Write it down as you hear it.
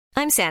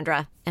I'm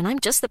Sandra, and I'm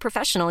just the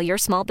professional your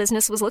small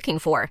business was looking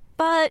for.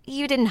 But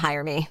you didn't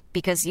hire me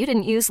because you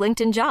didn't use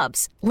LinkedIn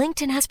Jobs.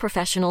 LinkedIn has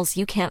professionals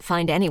you can't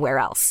find anywhere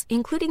else,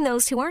 including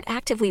those who aren't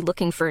actively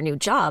looking for a new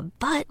job,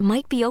 but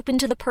might be open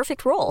to the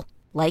perfect role,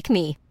 like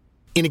me.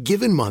 In a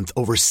given month,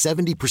 over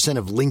 70%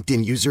 of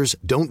LinkedIn users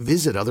don't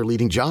visit other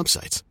leading job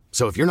sites.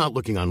 So if you're not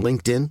looking on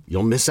LinkedIn,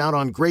 you'll miss out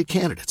on great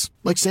candidates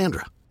like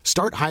Sandra.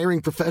 Start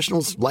hiring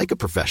professionals like a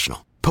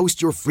professional.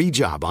 Post your free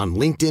job on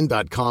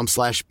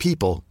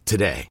linkedin.com/people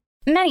today.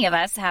 Many of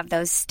us have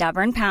those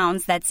stubborn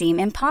pounds that seem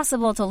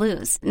impossible to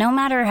lose, no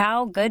matter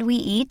how good we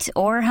eat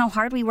or how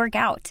hard we work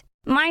out.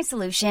 My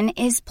solution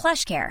is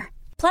PlushCare.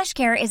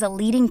 PlushCare is a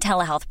leading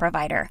telehealth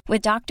provider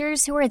with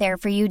doctors who are there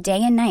for you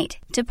day and night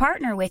to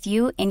partner with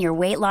you in your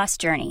weight loss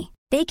journey.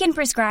 They can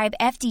prescribe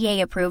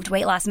FDA-approved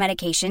weight loss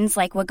medications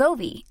like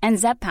Wegovy and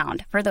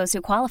Zepbound for those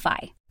who qualify.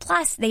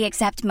 Plus, they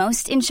accept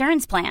most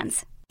insurance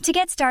plans. To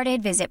get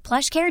started, visit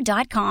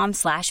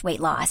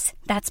plushcare.com/weightloss.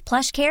 That's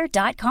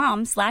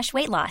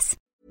plushcare.com/weightloss.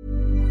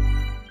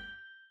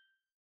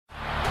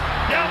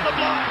 Down the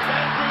block,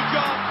 Andrew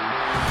John.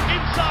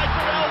 Inside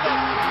for Elba.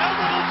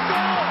 Elba will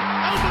score.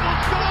 Elba will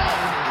score.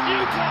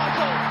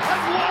 Newcastle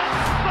have won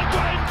the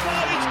Grand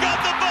Final. He's got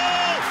the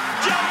ball.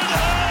 Jared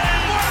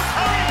Hayes.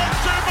 Oh,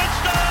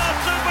 superstar,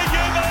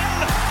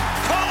 superhuman.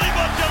 Call him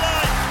what you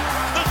like.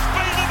 The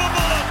speed of a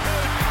bullet.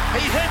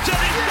 He hits it.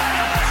 He's got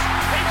it.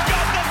 He's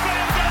got the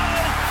field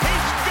goal.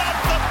 He's got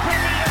the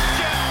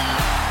premiership.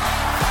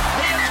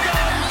 He has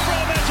gone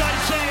from, as I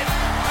said,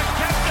 a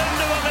captain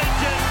to a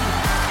legend.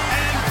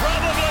 And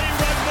probably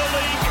rugby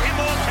league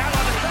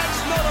immortality.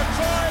 That's not a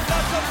try.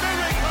 That's a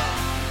miracle.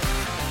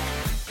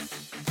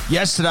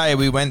 Yesterday,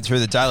 we went through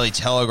the Daily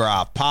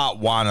Telegraph, part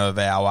one of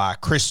our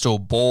Crystal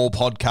Ball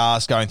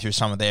podcast, going through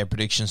some of their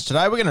predictions.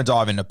 Today, we're going to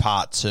dive into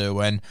part two.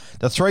 And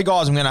the three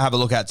guys I'm going to have a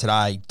look at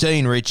today,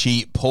 Dean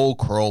Ritchie, Paul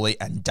Crawley,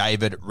 and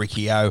David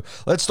Riccio.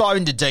 Let's dive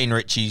into Dean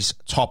Ritchie's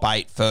top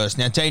 8 first.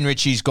 Now, Dean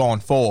Ritchie's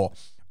gone for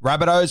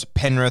Rabbitohs,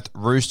 Penrith,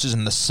 Roosters,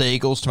 and the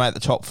Seagulls to make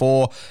the top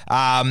 4.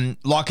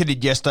 Like I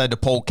did yesterday to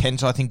Paul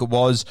Kent, I think it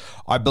was.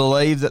 I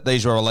believe that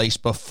these were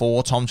released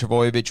before Tom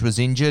Trbojevic was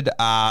injured.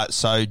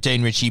 So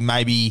Dean Ritchie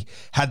maybe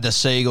had the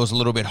Seagulls a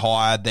little bit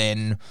higher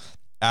than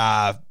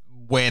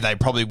where they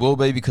probably will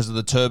be because of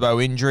the Turbo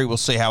injury. We'll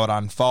see how it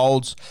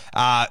unfolds.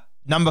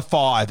 Number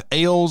 5,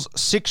 Eels,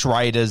 6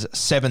 Raiders,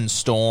 7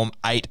 Storm,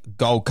 8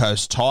 Gold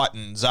Coast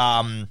Titans.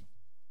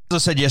 As I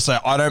said yesterday,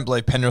 I don't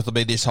believe Penrith will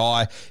be this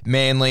high.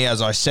 Manly,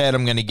 as I said,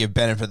 I'm going to give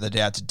benefit of the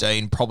doubt to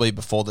Dean, probably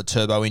before the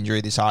Turbo injury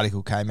this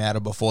article came out or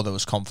before there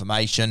was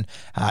confirmation.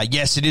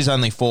 Yes, it is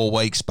only 4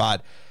 weeks,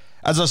 but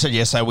as I said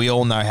yesterday, we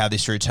all know how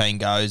this routine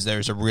goes. There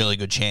is a really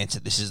good chance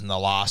that this isn't the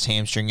last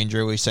hamstring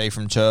injury we see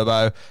from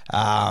Turbo.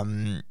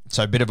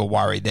 So a bit of a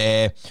worry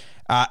there.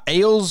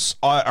 Eels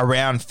are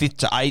around 5th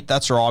to 8th.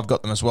 That's where I've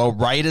got them as well.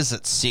 Raiders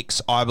at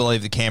 6. I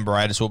believe the Canberra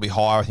Raiders will be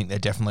higher. I think they're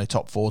definitely a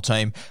top 4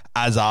 team,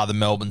 as are the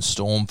Melbourne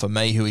Storm for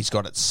me, who he's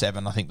got at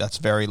 7. I think that's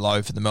very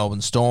low for the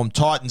Melbourne Storm.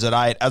 Titans at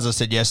 8. As I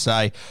said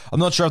yesterday, I'm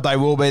not sure if they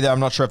will be there. I'm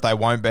not sure if they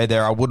won't be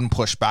there. I wouldn't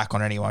push back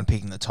on anyone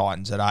picking the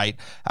Titans at 8.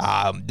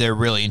 They're a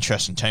really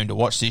interesting team to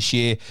watch this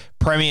year.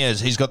 Premiers,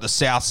 he's got the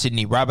South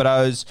Sydney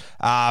Rabbitohs.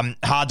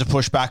 Hard to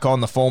push back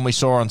on the form we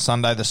saw on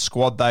Sunday. The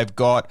squad they've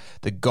got,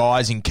 the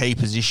guys in key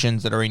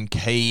positions that are in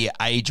key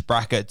age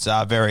brackets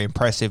are very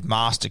impressive.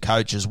 Master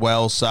coach as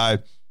well. So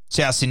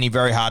South Sydney,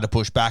 very hard to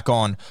push back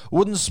on.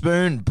 Wooden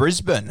Spoon,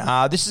 Brisbane.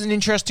 This is an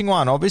interesting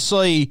one.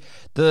 Obviously,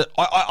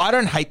 I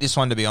don't hate this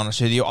one, to be honest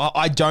with you.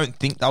 I don't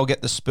think they'll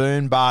get the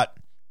spoon, but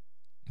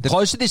the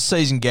closer this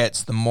season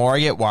gets, the more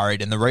I get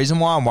worried. And the reason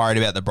why I'm worried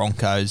about the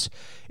Broncos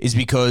is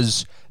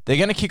because they're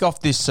going to kick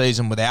off this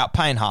season without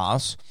Payne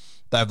Haas.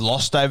 They've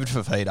lost David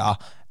Fifita,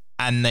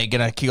 and they're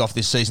going to kick off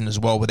this season as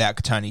well without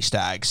Katoni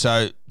Staggs.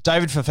 So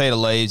David Fifita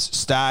leaves,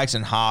 Staggs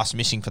and Haas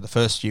missing for the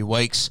first few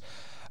weeks.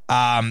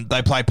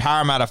 They play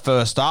Parramatta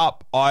first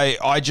up.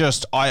 I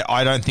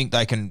don't think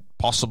they can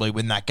possibly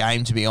win that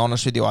game, to be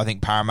honest with you. I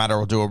think Parramatta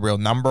will do a real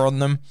number on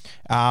them.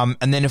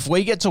 And then if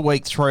we get to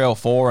week 3 or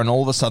 4 and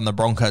all of a sudden the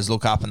Broncos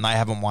look up and they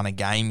haven't won a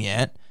game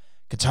yet,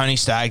 Katoni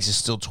Staggs is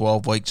still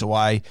 12 weeks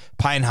away.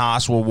 Payne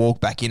Haas will walk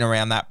back in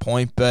around that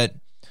point, but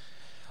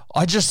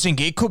I just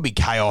think it could be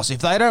chaos.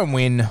 If they don't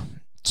win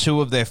 2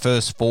 of their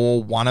first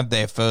 4, 1 of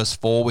their first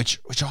 4, which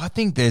I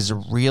think there's a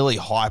really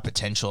high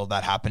potential of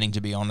that happening,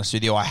 to be honest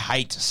with you. I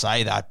hate to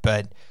say that,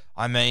 but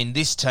I mean,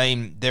 this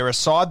team, they're a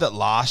side that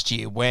last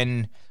year,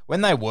 when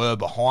they were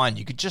behind,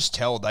 you could just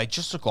tell they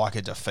just looked like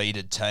a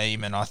defeated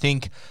team. And I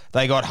think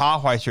they got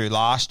halfway through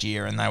last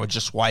year and they were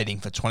just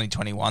waiting for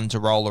 2021 to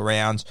roll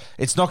around.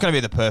 It's not going to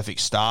be the perfect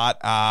start.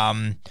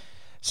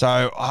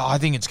 So I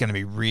think it's going to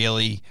be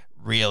really,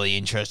 really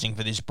interesting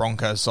for this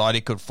Broncos side.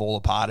 It could fall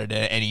apart at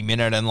any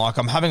minute. And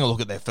I'm having a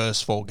look at their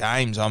first 4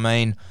 games. I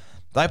mean,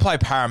 they play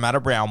Parramatta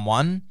round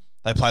 1.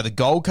 They play the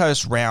Gold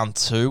Coast round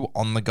 2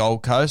 on the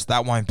Gold Coast.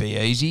 That won't be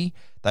easy.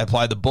 They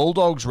play the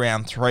Bulldogs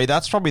round 3.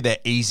 That's probably their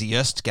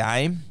easiest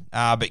game.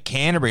 But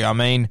Canterbury, I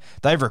mean,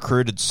 they've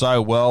recruited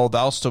so well.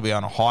 They'll still be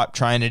on a hype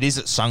train. It is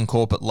at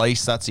Suncorp at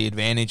least. That's the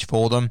advantage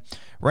for them.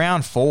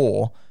 Round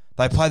 4,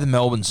 they play the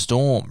Melbourne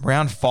Storm.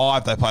 Round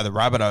 5, they play the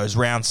Rabbitohs.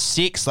 Round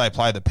 6, they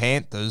play the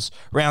Panthers.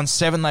 Round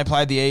 7, they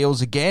play the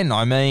Eels again.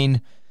 I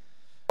mean,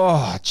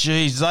 oh,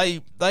 geez,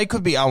 they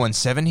could be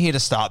 0-7 here to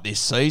start this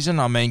season.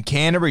 I mean,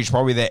 Canterbury's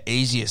probably their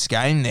easiest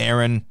game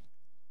there, and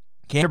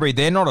Canterbury,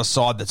 they're not a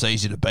side that's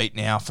easy to beat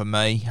now for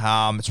me.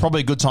 It's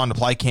probably a good time to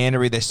play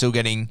Canterbury. They're still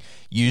getting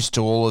used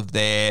to all of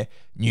their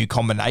new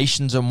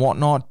combinations and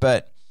whatnot,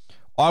 but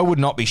I would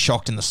not be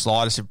shocked in the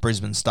slightest if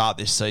Brisbane start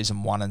this season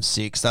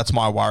 1-6. That's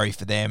my worry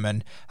for them,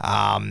 and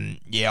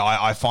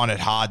I find it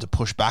hard to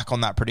push back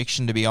on that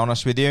prediction, to be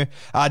honest with you.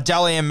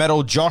 Dally M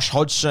medal, Josh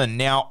Hodgson.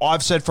 Now,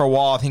 I've said for a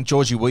while I think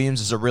Georgie Williams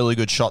is a really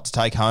good shot to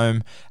take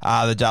home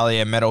the Dally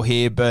M medal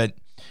here, but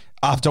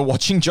after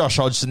watching Josh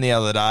Hodgson the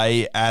other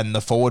day and the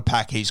forward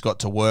pack he's got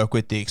to work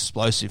with, the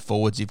explosive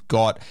forwards he's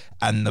got,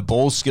 and the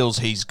ball skills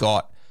he's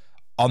got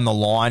on the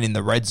line in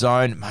the red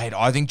zone, mate,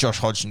 I think Josh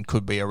Hodgson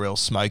could be a real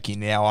smoky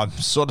now. I'm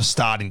sort of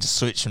starting to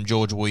switch from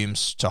George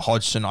Williams to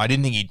Hodgson. I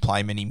didn't think he'd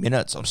play many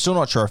minutes. I'm still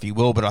not sure if he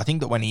will, but I think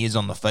that when he is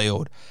on the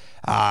field,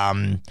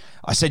 I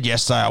said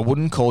yesterday I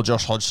wouldn't call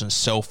Josh Hodgson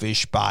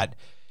selfish, but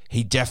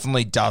he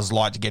definitely does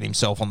like to get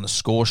himself on the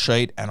score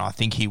sheet, and I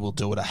think he will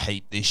do it a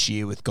heap this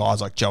year with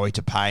guys like Joey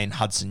Tapane,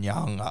 Hudson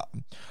Young.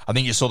 I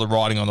think you saw the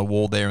writing on the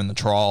wall there in the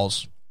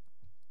trials.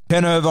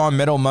 Ken Irvine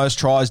medal, most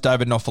tries,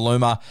 David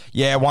Nofaluma.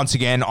 Yeah, once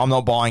again, I'm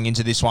not buying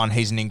into this one.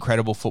 He's an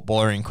incredible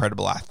footballer,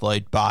 incredible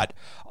athlete, but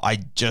I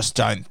just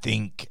don't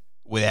think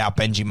without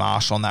Benji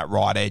Marshall on that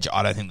right edge,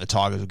 I don't think the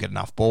Tigers will get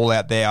enough ball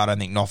out there. I don't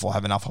think Noff will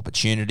have enough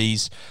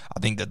opportunities. I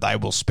think that they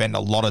will spend a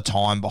lot of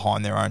time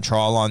behind their own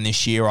try line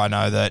this year. I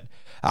know that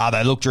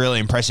they looked really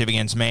impressive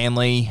against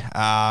Manly.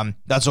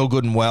 That's all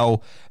good and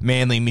well.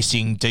 Manly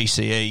missing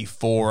DCE,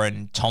 4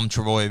 and Tom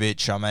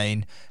Trbojevic. I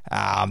mean,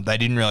 they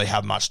didn't really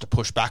have much to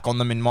push back on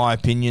them, in my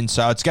opinion.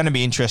 So it's going to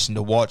be interesting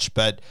to watch,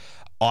 but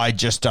I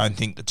just don't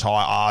think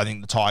I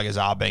think the Tigers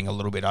are being a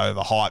little bit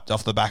overhyped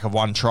off the back of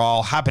one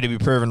trial. Happy to be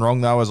proven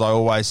wrong, though, as I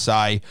always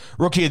say.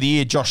 Rookie of the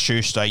Year, Josh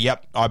Schuster.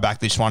 Yep, I back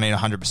this one in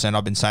 100%.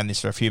 I've been saying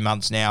this for a few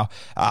months now.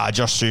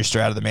 Josh Schuster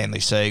out of the Manly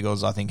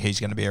Seagulls. I think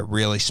he's going to be a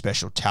really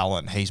special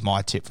talent. He's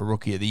my tip for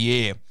Rookie of the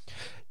Year.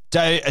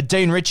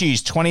 Dean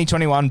Ritchie's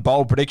 2021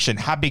 bold prediction.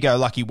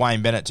 Happy-go-lucky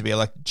Wayne Bennett to be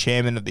elected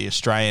chairman of the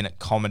Australian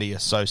Comedy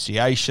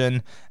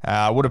Association.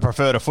 Would have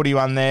preferred a footy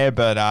one there,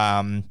 but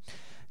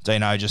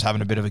Dino just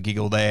having a bit of a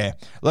giggle there.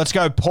 Let's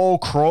go Paul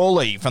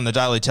Crawley from the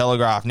Daily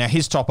Telegraph. Now,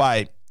 his top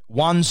 8,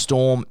 1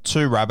 Storm,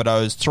 2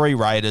 Rabbitohs, 3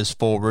 Raiders,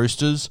 4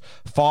 Roosters,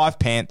 5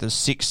 Panthers,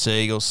 6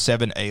 Seagulls,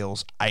 7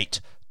 Eels, 8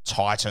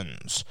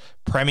 Titans.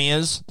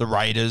 Premiers, the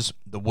Raiders,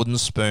 the Wooden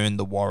Spoon,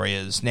 the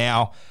Warriors.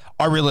 Now,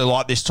 I really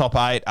like this top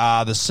 8.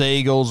 The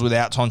Seagulls,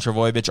 without Tom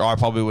Trbojevic, I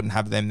probably wouldn't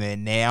have them there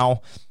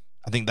now.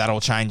 I think that'll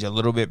change a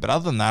little bit, but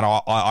other than that,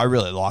 I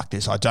really like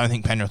this. I don't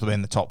think Penrith will be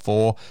in the top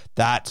 4.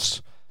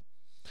 That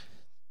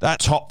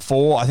top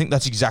 4, I think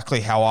that's exactly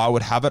how I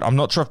would have it. I'm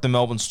not sure if the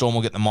Melbourne Storm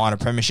will get the minor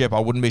premiership.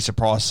 I wouldn't be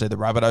surprised to see the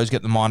Rabbitohs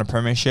get the minor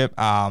premiership.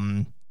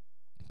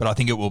 But I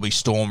think it will be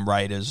Storm,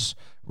 Raiders,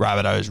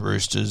 Rabbitohs,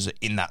 Roosters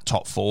in that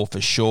top 4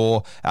 for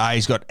sure.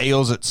 He's got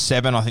Eels at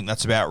 7. I think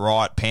that's about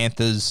right.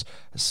 Panthers,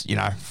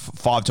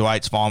 5 to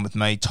 8 is fine with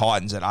me.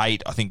 Titans at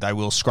 8. I think they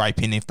will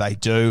scrape in if they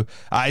do.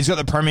 He's got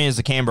the Premiers,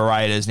 the Canberra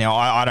Raiders. Now,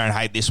 I don't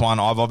hate this one.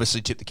 I've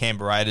obviously tipped the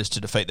Canberra Raiders to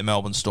defeat the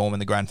Melbourne Storm in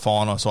the grand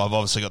final, so I've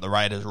obviously got the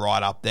Raiders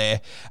right up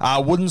there.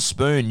 Wooden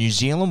Spoon, New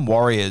Zealand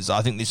Warriors.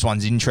 I think this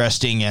one's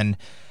interesting, and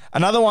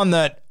another one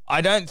that I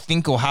don't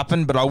think will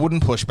happen, but I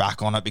wouldn't push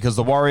back on it because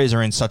the Warriors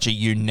are in such a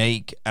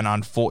unique and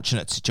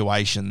unfortunate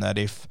situation that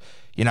if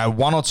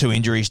 1 or 2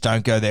 injuries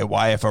don't go their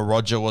way, if a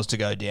Roger was to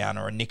go down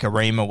or a Nick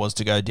Arima was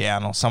to go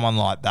down or someone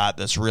like that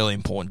that's really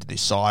important to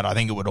this side, I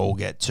think it would all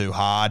get too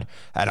hard.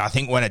 And I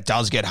think when it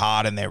does get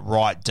hard and they're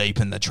right deep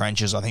in the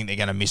trenches, I think they're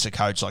going to miss a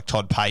coach like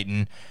Todd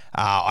Payton.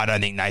 I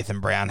don't think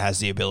Nathan Brown has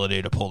the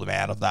ability to pull them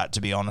out of that,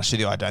 to be honest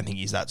with you. I don't think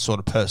he's that sort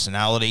of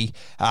personality.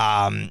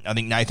 I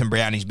think Nathan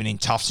Brown, he's been in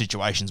tough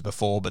situations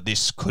before, but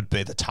this could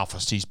be the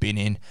toughest he's been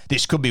in.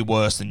 This could be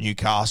worse than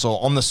Newcastle.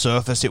 On the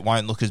surface, it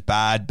won't look as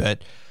bad,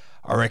 but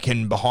I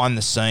reckon behind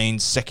the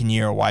scenes, second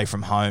year away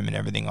from home and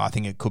everything, I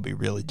think it could be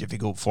really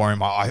difficult for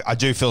him. I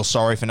do feel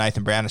sorry for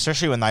Nathan Brown,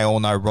 especially when they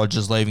all know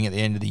Rodgers leaving at the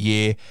end of the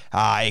year.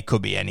 It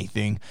could be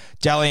anything.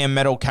 Dally M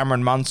medal,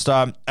 Cameron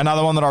Munster.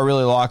 Another one that I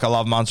really like. I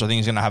love Munster. I think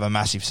he's going to have a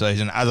massive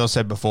season. As I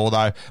said before,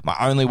 though, my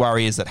only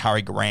worry is that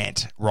Harry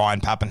Grant,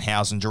 Ryan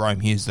Pappenhausen, Jerome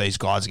Hughes, these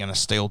guys are going to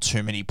steal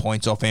too many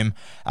points off him.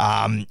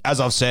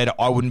 As I've said,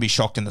 I wouldn't be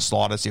shocked in the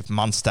slightest if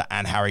Munster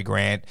and Harry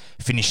Grant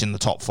finish in the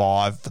top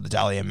 5 for the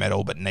Dally M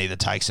medal, but neither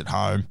takes it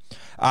home.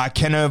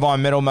 Ken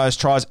Irvine, medal most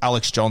tries,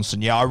 Alex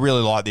Johnson. Yeah, I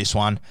really like this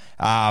one.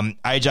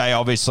 AJ,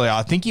 obviously,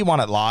 I think he won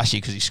it last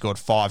year because he scored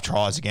 5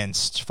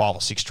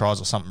 or 6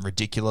 tries or something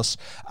ridiculous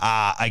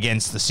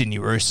against the Sydney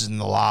Roosters in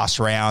the last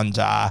round.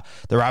 The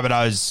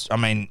Rabbitohs, I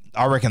mean,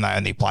 I reckon they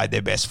only played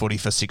their best footy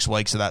for 6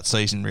 weeks of that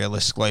season,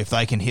 realistically. If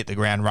they can hit the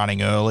ground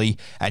running early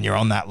and you're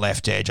on that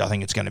left edge, I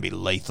think it's going to be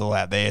lethal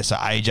out there. So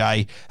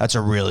AJ, that's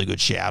a really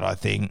good shout, I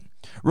think.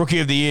 Rookie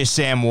of the Year,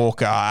 Sam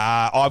Walker.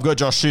 I've got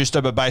Josh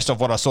Schuster, but based off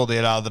what I saw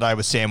the other day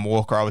with Sam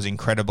Walker, I was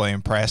incredibly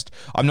impressed.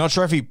 I'm not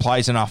sure if he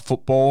plays enough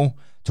football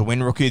to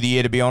win Rookie of the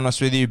Year, to be honest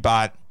with you,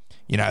 but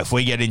you know, if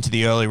we get into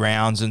the early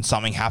rounds and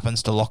something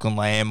happens to Lachlan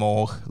Lamb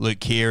or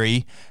Luke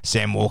Keary,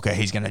 Sam Walker,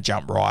 he's going to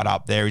jump right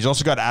up there. He's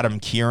also got Adam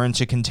Kieran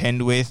to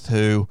contend with,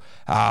 who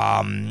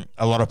a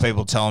lot of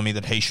people telling me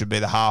that he should be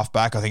the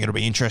halfback. I think it'll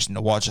be interesting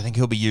to watch. I think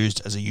he'll be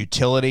used as a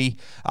utility,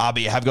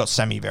 but you have got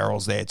Sammy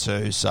Verrills there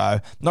too,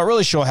 so not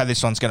really sure how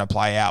this one's going to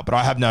play out, but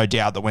I have no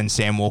doubt that when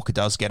Sam Walker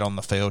does get on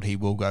the field, he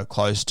will go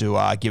close to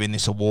giving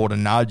this award a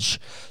nudge.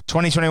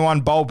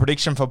 2021 bold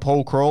prediction for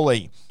Paul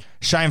Crawley.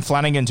 Shane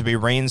Flanagan to be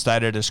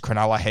reinstated as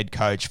Cronulla head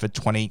coach for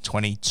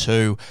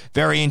 2022.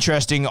 Very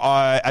interesting.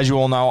 As you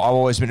all know, I've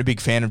always been a big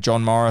fan of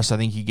John Morris. I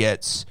think he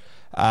gets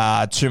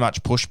too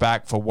much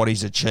pushback for what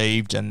he's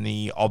achieved and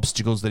the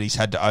obstacles that he's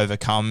had to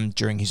overcome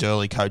during his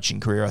early coaching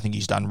career. I think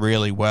he's done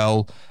really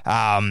well.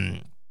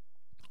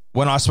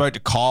 When I spoke to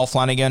Kyle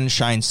Flanagan,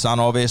 Shane's son,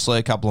 obviously,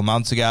 a couple of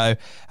months ago,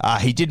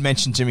 he did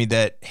mention to me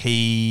that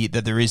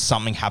there is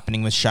something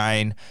happening with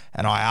Shane,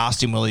 and I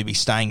asked him, will he be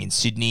staying in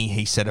Sydney?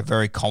 He said a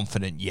very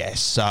confident yes.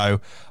 So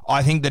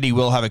I think that he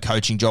will have a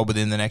coaching job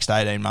within the next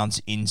 18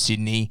 months in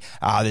Sydney.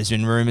 There's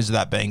been rumours of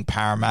that being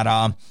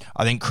Parramatta.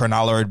 I think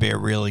Cronulla would be a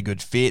really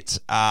good fit.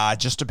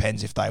 Just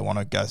depends if they want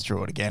to go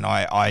through it again.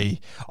 I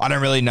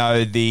don't really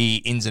know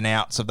the ins and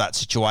outs of that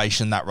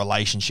situation, that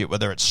relationship,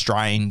 whether it's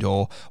strained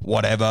or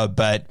whatever,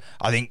 but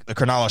I think the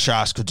Cronulla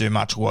Sharks could do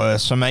much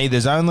worse. For me,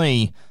 there's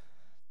only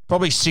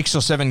probably 6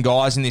 or 7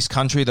 guys in this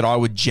country that I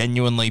would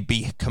genuinely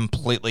be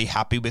completely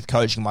happy with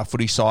coaching my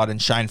footy side,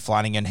 and Shane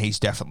Flanagan, he's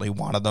definitely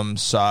one of them.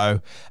 So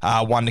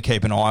one to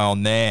keep an eye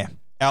on there.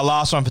 Our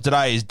last one for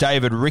today is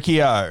David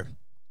Riccio.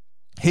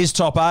 His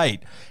top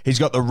 8, he's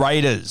got the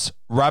Raiders,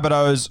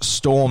 Rabbitohs,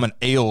 Storm and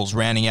Eels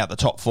rounding out the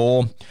top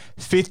 4.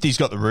 5th, he's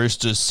got the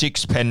Roosters.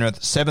 6th,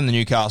 Penrith. 7th, the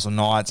Newcastle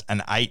Knights.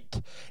 And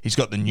 8th, he's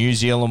got the New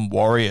Zealand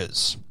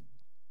Warriors.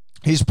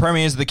 His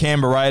premiers are the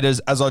Canberra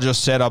Raiders. As I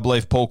just said, I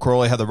believe Paul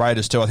Crawley had the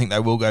Raiders too. I think they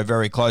will go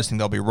very close. I think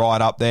they'll be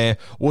right up there.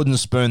 Wooden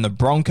Spoon, the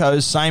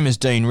Broncos. Same as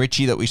Dean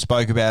Ritchie that we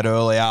spoke about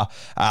earlier.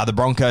 The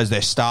Broncos,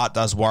 their start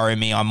does worry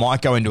me. I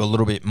might go into a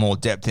little bit more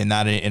depth in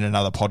that in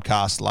another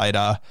podcast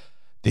later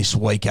this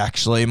week,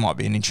 actually. It might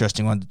be an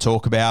interesting one to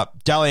talk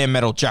about. Dally M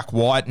medal, Jack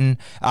Whiten.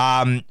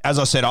 As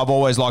I said, I've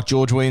always liked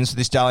George Williams for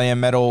this Dally M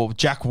medal.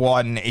 Jack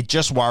Whiten, it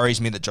just worries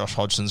me that Josh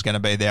Hodgson's going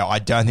to be there. I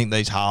don't think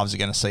these halves are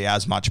going to see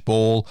as much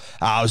ball.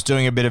 I was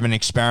doing a bit of an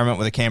experiment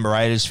with a Canberra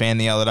Raiders fan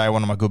the other day,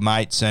 one of my good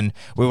mates, and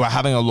we were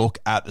having a look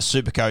at the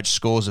Supercoach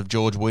scores of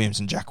George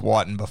Williams and Jack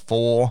Whiten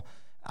before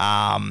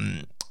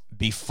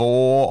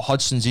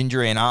Hodgson's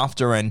injury and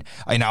after. And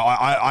you know,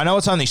 I know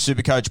it's only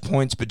Supercoach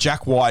points, but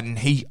Jack Whiten,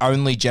 he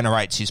only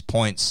generates his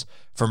points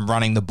from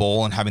running the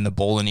ball and having the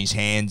ball in his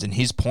hands, and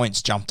his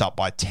points jumped up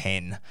by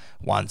 10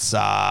 once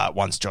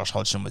Josh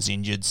Hodgson was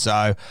injured.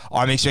 So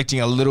I'm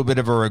expecting a little bit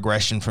of a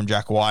regression from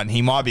Jack Whiten.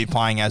 He might be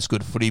playing as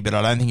good footy, but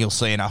I don't think he'll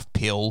see enough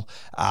pill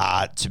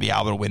to be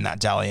able to win that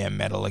Dally M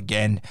medal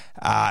again.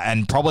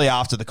 And probably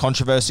after the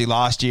controversy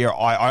last year,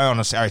 I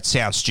honestly, it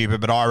sounds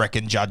stupid, but I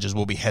reckon judges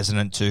will be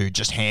hesitant to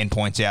just hand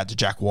points out to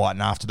Jack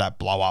Whiten after that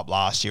blow up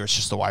last year. It's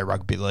just the way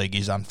rugby league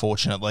is,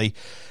 unfortunately.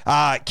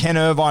 Ken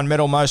Irvine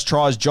medal most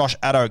tries, Josh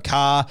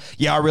Addo-Carr.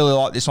 Yeah, I really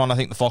like this one. I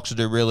think the Fox will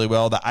do really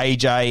well. The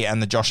AJ and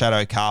the Josh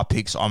Addo-Carr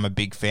picks I'm a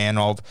big fan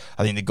of.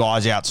 I think the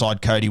guys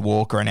outside Cody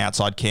Walker and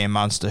outside Cam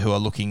Munster who are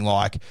looking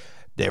like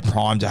they're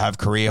primed to have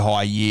career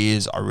high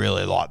years, I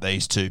really like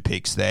these 2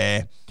 picks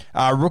there.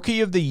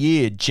 Rookie of the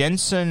Year,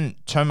 Jensen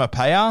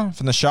Tomapea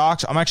from the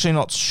Sharks. I'm actually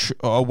not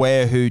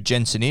aware who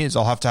Jensen is.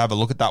 I'll have to have a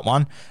look at that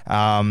one.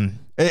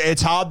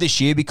 It's hard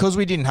this year because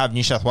we didn't have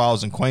New South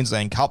Wales and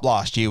Queensland Cup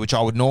last year, which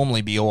I would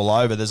normally be all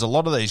over. There's a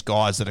lot of these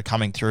guys that are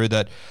coming through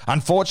that,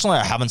 unfortunately,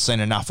 I haven't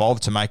seen enough of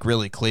to make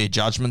really clear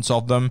judgments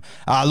of them.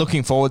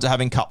 Looking forward to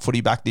having Cup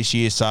footy back this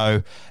year,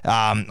 so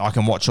I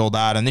can watch all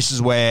that. And this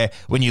is where,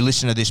 when you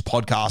listen to this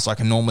podcast, I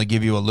can normally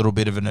give you a little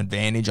bit of an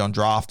advantage on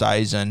draft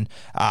days and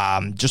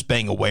just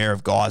being aware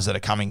of guys that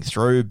are coming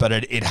through. But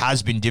it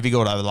has been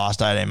difficult over the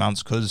last 18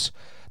 months because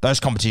those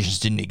competitions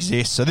didn't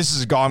exist. So this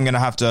is a guy I'm going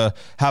to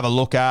have a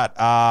look at,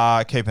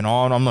 keep an eye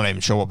on. I'm not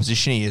even sure what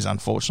position he is,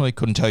 unfortunately.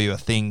 Couldn't tell you a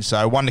thing.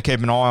 So one to keep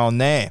an eye on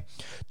there.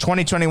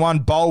 2021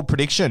 bold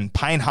prediction.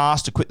 Payne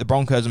Haas to quit the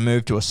Broncos and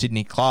move to a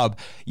Sydney club.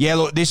 Yeah,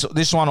 look,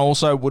 this one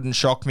also wouldn't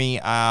shock me.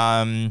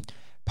 Payne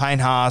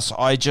Haas,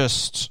 I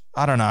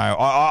don't know.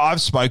 I've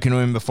spoken to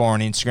him before on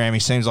Instagram. He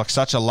seems like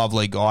such a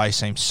lovely guy. He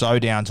seems so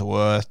down to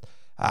earth.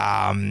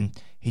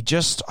 He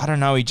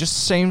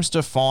just seems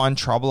to find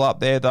trouble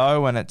up there,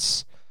 though, and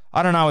it's,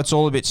 I don't know, it's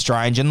all a bit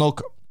strange. And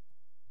look,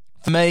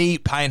 for me,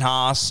 Payne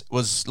Haas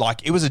was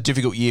it was a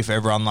difficult year for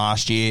everyone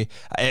last year.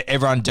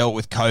 Everyone dealt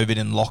with COVID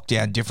and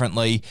lockdown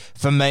differently.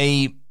 For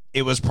me,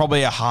 it was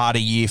probably a harder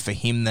year for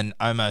him than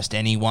almost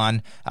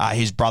anyone.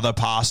 His brother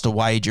passed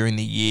away during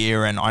the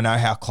year, and I know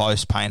how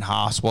close Payne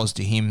Haas was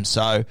to him.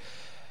 So,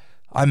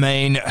 I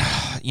mean,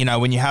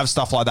 when you have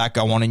stuff like that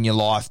go on in your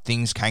life,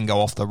 things can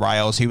go off the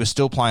rails. He was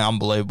still playing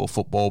unbelievable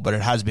football, but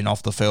it has been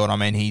off the field. I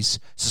mean, he's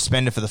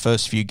suspended for the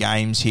first few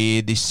games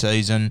here this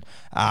season,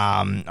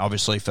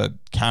 obviously for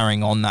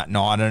carrying on that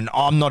night. And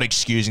I'm not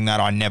excusing that.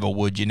 I never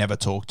would. You never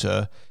talk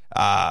to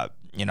a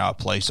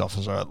police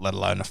officer, let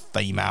alone a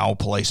female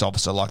police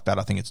officer like that.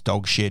 I think it's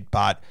dog shit.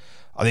 But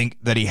I think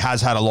that he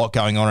has had a lot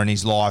going on in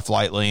his life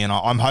lately, and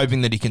I'm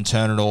hoping that he can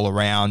turn it all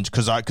around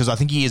because I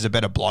think he is a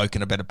better bloke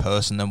and a better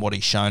person than what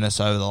he's shown us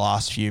over the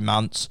last few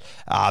months.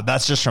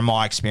 That's just from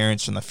my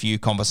experience from the few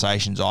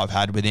conversations I've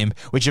had with him,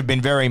 which have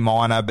been very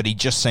minor, but he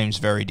just seems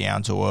very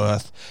down to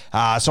earth.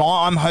 So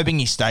I'm hoping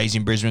he stays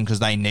in Brisbane because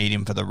they need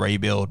him for the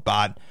rebuild,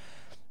 but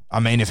I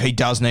mean, if he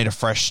does need a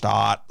fresh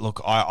start, look,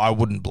 I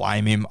wouldn't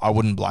blame him. I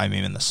wouldn't blame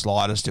him in the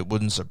slightest. It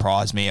wouldn't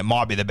surprise me. It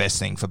might be the best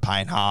thing for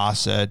Payne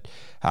Haas.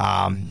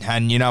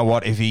 And you know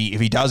what? If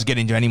he does get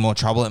into any more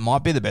trouble, it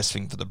might be the best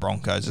thing for the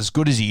Broncos. As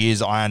good as he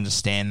is, I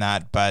understand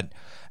that. But,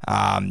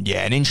 an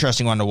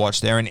interesting one to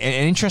watch there. And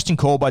an interesting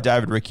call by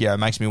David Riccio.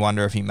 Makes me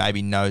wonder if he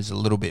maybe knows a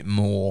little bit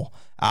more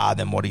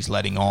than what he's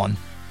letting on.